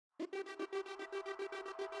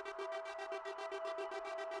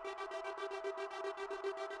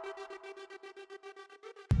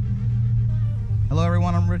Hello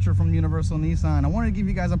everyone, I'm Richard from Universal Nissan. I wanted to give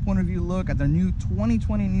you guys a point of view look at the new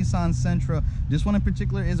 2020 Nissan Sentra. This one in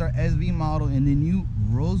particular is our SV model in the new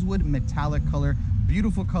rosewood metallic color.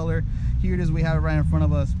 Beautiful color. Here it is, we have it right in front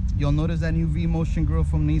of us. You'll notice that new V-Motion grille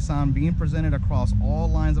from Nissan being presented across all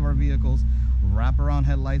lines of our vehicles. Wraparound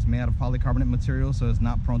headlights made out of polycarbonate material, so it's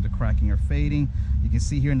not prone to cracking or fading. You can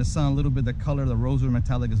see here in the sun a little bit the color. The rosewood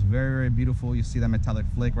metallic is very, very beautiful. You see that metallic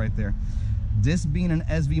flake right there. This being an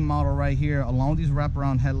SV model right here, along with these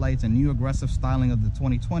wraparound headlights and new aggressive styling of the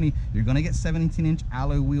 2020, you're going to get 17-inch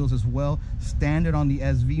alloy wheels as well, standard on the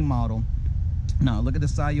SV model. Now look at the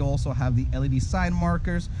side, you also have the LED side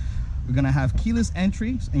markers. We're going to have keyless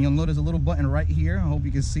entry, and you'll notice a little button right here. I hope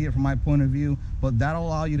you can see it from my point of view, but that'll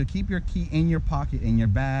allow you to keep your key in your pocket, in your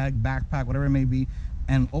bag, backpack, whatever it may be,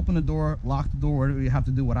 and open the door, lock the door, whatever you have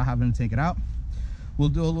to do without having to take it out. We'll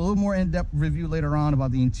do a little more in-depth review later on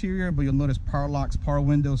about the interior, but you'll notice power locks, power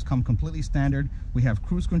windows come completely standard. We have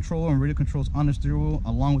cruise control and radio controls on the steering wheel,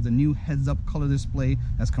 along with the new heads-up color display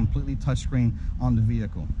that's completely touchscreen on the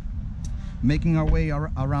vehicle. Making our way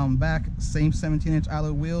around back, same 17-inch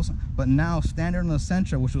alloy wheels, but now standard on the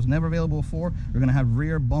Sentra, which was never available before. We're going to have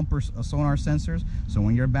rear bumper sonar sensors, so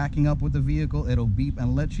when you're backing up with the vehicle, it'll beep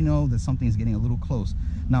and let you know that something is getting a little close.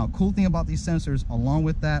 Now, cool thing about these sensors, along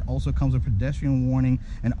with that, also comes with pedestrian warning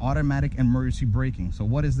and automatic emergency braking. So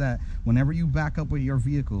what is that? Whenever you back up with your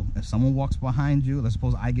vehicle, if someone walks behind you, let's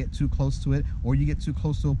suppose I get too close to it, or you get too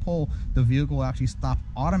close to a pole, the vehicle will actually stop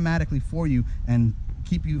automatically for you and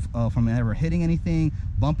keep you from ever hitting anything,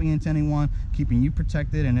 bumping into anyone, keeping you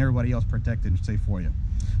protected and everybody else protected and safe for you.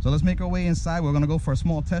 So let's make our way inside. We're going to go for a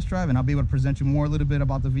small test drive, and I'll be able to present you more a little bit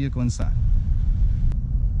about the vehicle inside.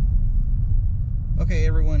 Okay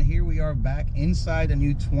everyone, here we are back inside the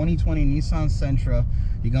new 2020 Nissan Sentra.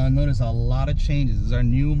 You're going to notice a lot of changes. This is our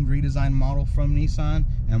new redesigned model from Nissan,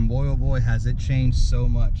 and boy oh boy has it changed so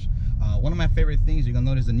much. One of my favorite things, you're going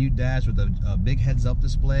to notice the new dash with a big heads-up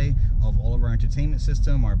display of all of our entertainment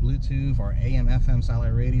system, our Bluetooth, our AM, FM,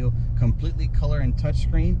 satellite radio, completely color and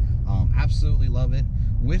touchscreen. Absolutely love it.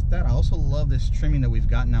 With that, I also love this trimming that we've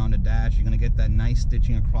got now on the dash. You're going to get that nice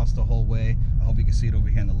stitching across the whole way. I hope you can see it over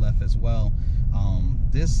here on the left as well.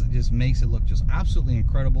 This just makes it look just absolutely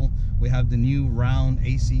incredible. We have the new round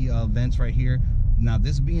AC vents right here. Now,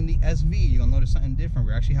 this being the SV, you'll notice something different.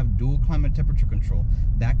 We actually have dual climate temperature control.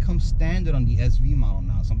 That comes standard on the SV model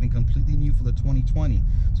now, something completely new for the 2020.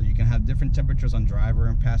 So you can have different temperatures on driver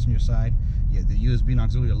and passenger side. Yeah, the USB and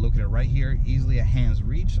auxiliary are located right here, easily at hand's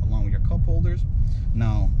reach, along with your cup holders.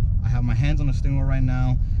 Now, I have my hands on the steering wheel right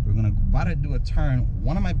now. We're about to do a turn.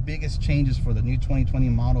 One of my biggest changes for the new 2020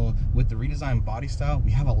 model with the redesigned body style,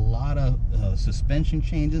 we have a lot of suspension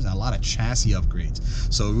changes and a lot of chassis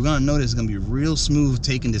upgrades. So we're going to notice it's going to be real smooth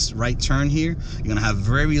taking this right turn here. You're going to have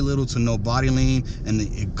very little to no body lean,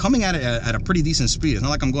 and coming at it at a pretty decent speed. It's not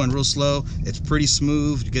like I'm going real slow. It's pretty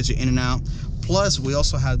smooth to get you in and out. Plus, we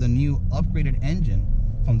also have the new upgraded engine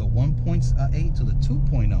from the 1.8 to the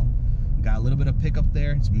 2.0. Got a little bit of pickup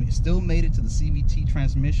there. It's still made it to the CVT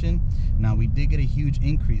transmission. Now, we did get a huge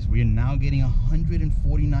increase. We are now getting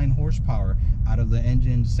 149 horsepower out of the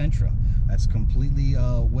engine Sentra. That's completely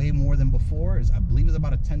way more than before. I believe it's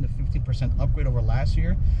about a 10 to 15% upgrade over last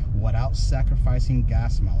year without sacrificing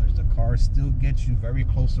gas mileage. The car still gets you very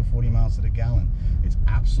close to 40 miles to the gallon. It's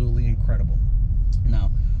absolutely incredible.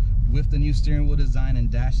 Now, with the new steering wheel design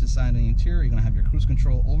and dash design in the interior, you're going to have your cruise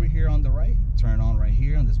control over here on the right. Turn it on right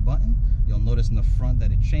here on this button. You'll notice in the front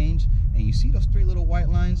that it changed, and you see those three little white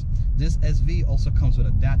lines. This SV also comes with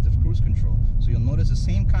adaptive cruise control, so you'll notice the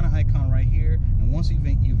same kind of icon right here, and once you've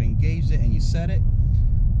engaged it and you set it,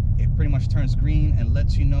 it pretty much turns green and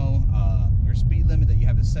lets you know your speed limit that you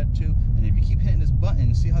have it set to. And if you keep hitting this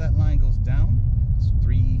button, see how that line goes down? It's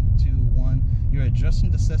 3, 2, 1. You're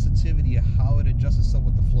adjusting the sensitivity of how it adjusts itself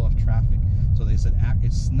with the flow of traffic. So they said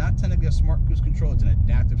it's not technically a smart cruise control, it's an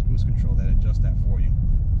adaptive cruise control that adjusts that for you.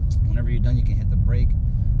 Whenever you're done, you can hit the brake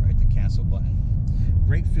or hit the cancel button.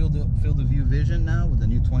 Great field of view vision now with the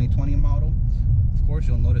new 2020 model. Of course,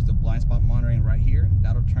 you'll notice the blind spot monitoring right here.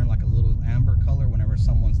 That'll turn like a little amber color whenever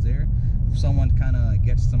someone's there. If someone kind of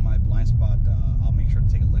gets to my blind spot, I'll make sure to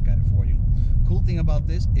take a look at it for you. Cool thing about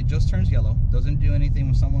this, it just turns yellow. Doesn't do anything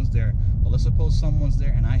when someone's there. But let's suppose someone's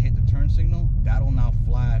there and I hit the turn signal. That'll now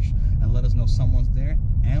flash and let us know someone's there.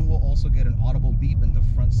 And we'll also get an audible beep in the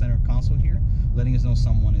front center console here, letting us know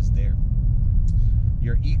someone is there.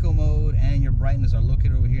 Your eco mode and your brightness are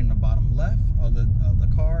located over here in the bottom left of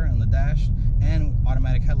the car and the dash, and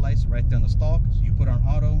automatic headlights right there on the stalk. So you put on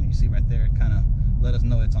auto, You see right there, kind of let us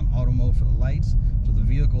know it's on auto mode for the lights. So the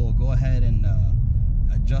vehicle will go ahead and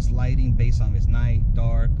adjust lighting based on if it's night,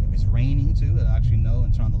 dark, if it's raining too, it'll actually know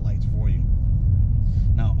and turn on the lights for you.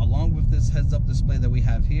 Now, along with this heads-up display that we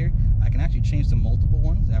have here, I can actually change to multiple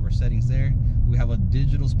ones. I have our settings there. We have a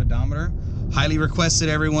digital speedometer. Highly requested,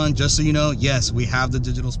 everyone. Just so you know, yes, we have the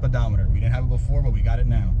digital speedometer. We didn't have it before, but we got it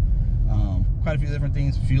now. Quite a few different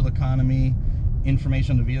things: fuel economy,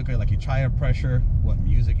 information on the vehicle, like your tire pressure, what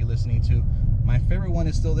music you're listening to. My favorite one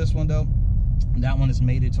is still this one, though. That one is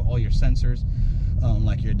mated to all your sensors,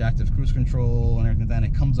 like your adaptive cruise control and everything. Then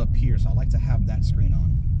it comes up here, so I like to have that screen on.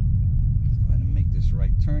 This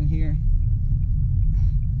right turn here.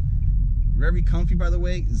 Very comfy, by the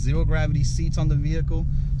way. Zero gravity seats on the vehicle.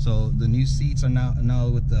 So the new seats are now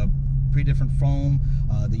with the pre-different foam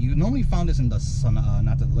that you normally found this in the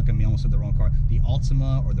not to look at me, almost with the wrong car, the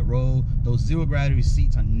Altima or the Rogue. Those zero gravity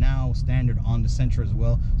seats are now standard on the Sentra as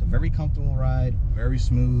well. So very comfortable ride, very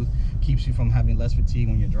smooth, keeps you from having less fatigue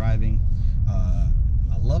when you're driving.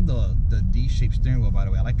 I love the D-shaped steering wheel, by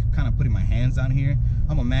the way. I like kind of putting my hands down here.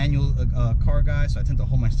 I'm a manual car guy, so I tend to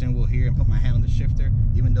hold my steering wheel here and put my hand on the shifter,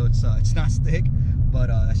 even though it's not stick. But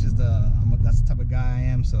that's just that's the type of guy I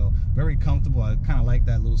am. So very comfortable. I kind of like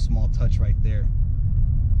that little small touch right there.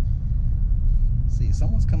 See,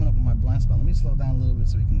 someone's coming up with my blind spot. Let me slow down a little bit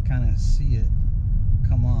so we can kind of see it.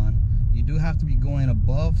 Come on. You do have to be going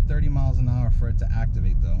above 30 miles an hour for it to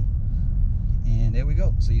activate, though. And there we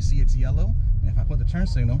go. So you see it's yellow. And if I put the turn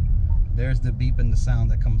signal, there's the beep and the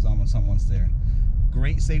sound that comes on when someone's there.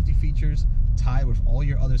 Great safety features, tied with all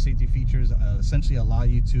your other safety features, essentially allow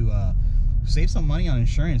you to save some money on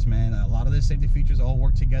insurance, man. A lot of the safety features all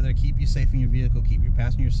work together, keep you safe in your vehicle, keep your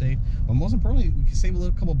passengers safe, but most importantly, we can save a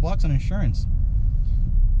little couple bucks on insurance.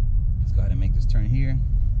 Let's go ahead and make this turn here.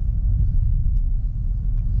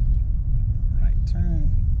 Right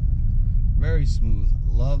turn. Very smooth.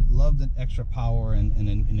 Love the extra power and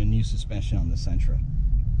the new suspension on the Sentra.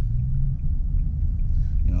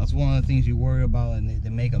 You know, that's one of the things you worry about, and they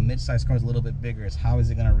make a mid-size cars a little bit bigger, is how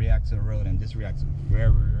is it going to react to the road, and this reacts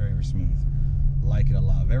very, very smooth. Like it a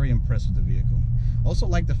lot. Very impressed with the vehicle. Also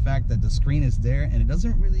like the fact that the screen is there and it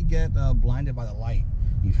doesn't really get blinded by the light.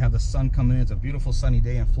 You have the sun coming in. It's a beautiful sunny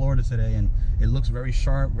day in Florida today, and it looks very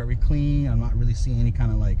sharp, very clean. I'm not really seeing any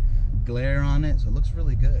kind of like glare on it, so it looks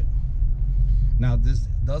really good. Now, this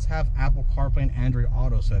does have Apple CarPlay and Android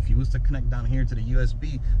Auto, so if you was to connect down here to the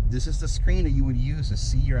USB, this is the screen that you would use to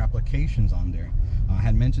see your applications on there. I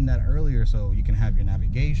had mentioned that earlier, so you can have your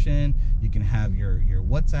navigation, you can have your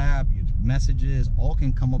WhatsApp, your messages, all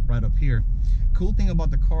can come up right up here. Cool thing about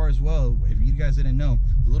the car as well, if you guys didn't know,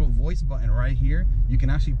 the little voice button right here, you can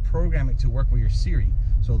actually program it to work with your Siri.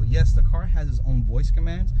 So yes, the car has its own voice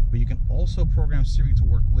commands, but you can also program Siri to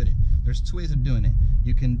work with it. There's two ways of doing it.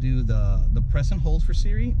 You can do the press and hold for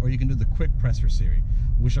Siri, or you can do the quick press for Siri.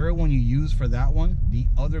 Whichever one you use for that one, the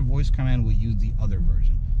other voice command will use the other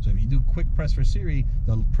version. So if you do quick press for Siri,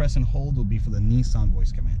 the press and hold will be for the Nissan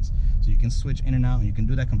voice commands. So you can switch in and out, and you can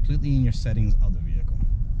do that completely in your settings of the vehicle.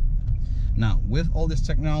 Now, with all this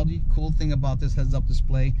technology, cool thing about this heads-up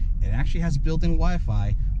display, it actually has built-in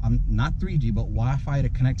Wi-Fi. Not 3G, but Wi-Fi to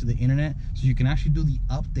connect to the internet, so you can actually do the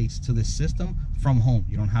updates to the system from home.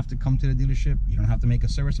 You don't have to come to the dealership. You don't have to make a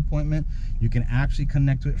service appointment. You can actually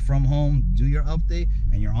connect to it from home, do your update,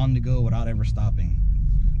 and you're on the go without ever stopping.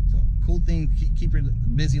 So cool thing, keep your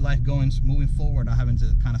busy life going, moving forward, not having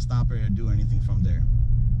to kind of stop it or do anything from there.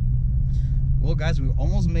 Well, guys, we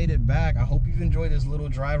almost made it back. I hope you've enjoyed this little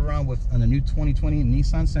drive around on the new 2020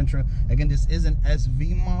 Nissan Sentra. Again, this is an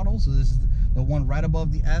SV model, so this is the one right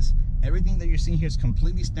above the S. Everything that you're seeing here is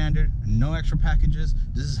completely standard, no extra packages.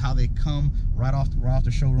 This is how they come right off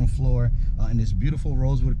the showroom floor in this beautiful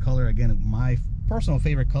rosewood color. Again, my personal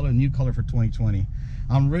favorite color, new color for 2020.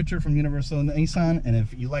 I'm Richard from Universal Nissan, and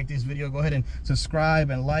if you like this video, go ahead and subscribe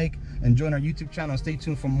and like, and join our YouTube channel. Stay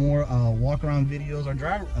tuned for more walk around videos or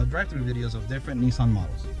drive-through videos of different Nissan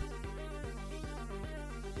models.